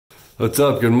What's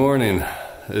up? Good morning.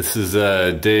 This is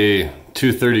day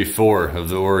 234 of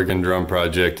the Oregon Drum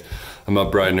Project. I'm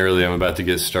up bright and early. I'm about to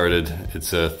get started.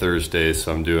 It's a Thursday,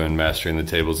 so I'm doing Mastering the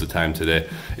Tables of Time today.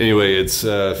 Anyway, it's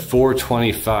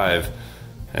 4:25,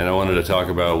 and I wanted to talk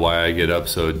about why I get up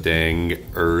so dang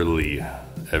early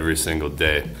every single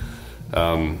day.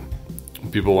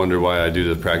 People wonder why I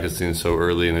do the practicing so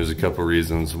early, and there's a couple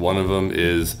reasons. One of them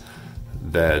is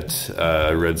that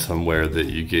I read somewhere that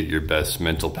you get your best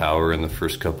mental power in the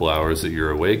first couple hours that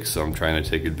you're awake, so I'm trying to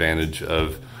take advantage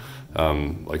of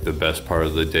like the best part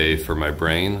of the day for my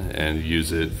brain and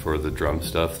use it for the drum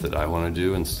stuff that I want to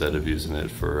do instead of using it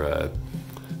for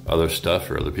other stuff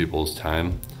or other people's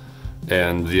time.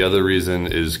 And the other reason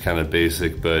is kind of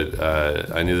basic, but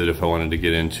I knew that if I wanted to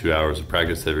get in 2 hours of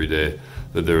practice every day,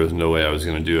 that there was no way I was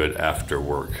going to do it after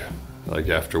work. Like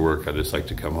after work, I just like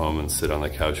to come home and sit on the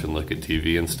couch and look at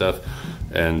TV and stuff.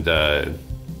 And I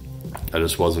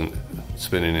just wasn't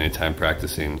spending any time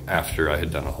practicing after I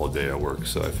had done a whole day of work.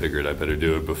 So I figured I better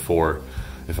do it before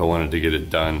if I wanted to get it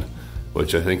done,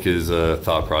 which I think is a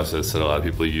thought process that a lot of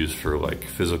people use for like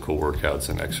physical workouts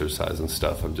and exercise and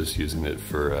stuff. I'm just using it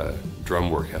for drum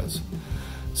workouts.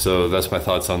 So that's my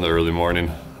thoughts on the early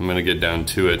morning. I'm gonna get down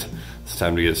to it. It's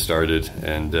time to get started,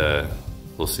 and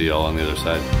we'll see y'all on the other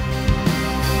side.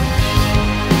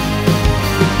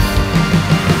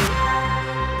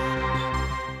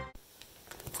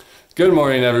 Good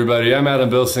morning, everybody. I'm Adam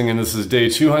Bilsing, and this is day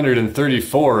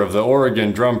 234 of the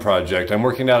Oregon Drum Project. I'm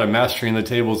working out at Mastering the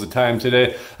Tables of Time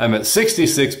today. I'm at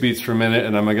 66 beats per minute,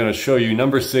 and I'm going to show you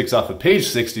number 6 off of page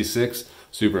 66,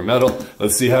 Super Metal.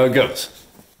 Let's see how it goes.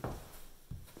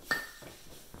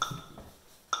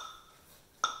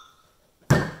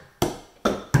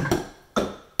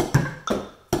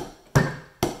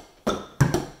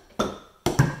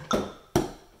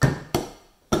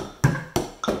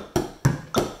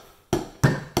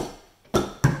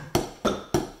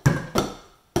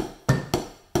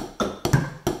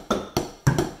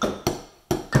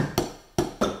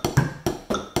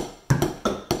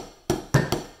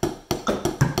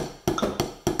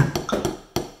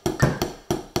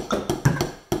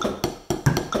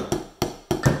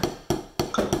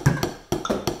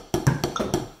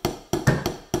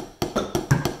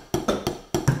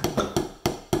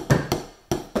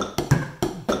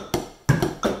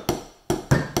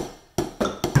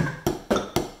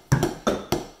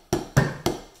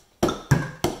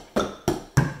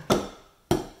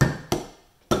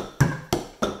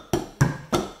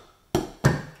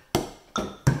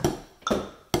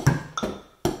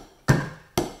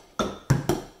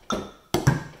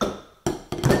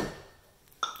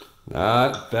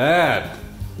 Not bad.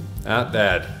 Not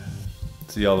bad.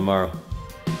 See y'all tomorrow.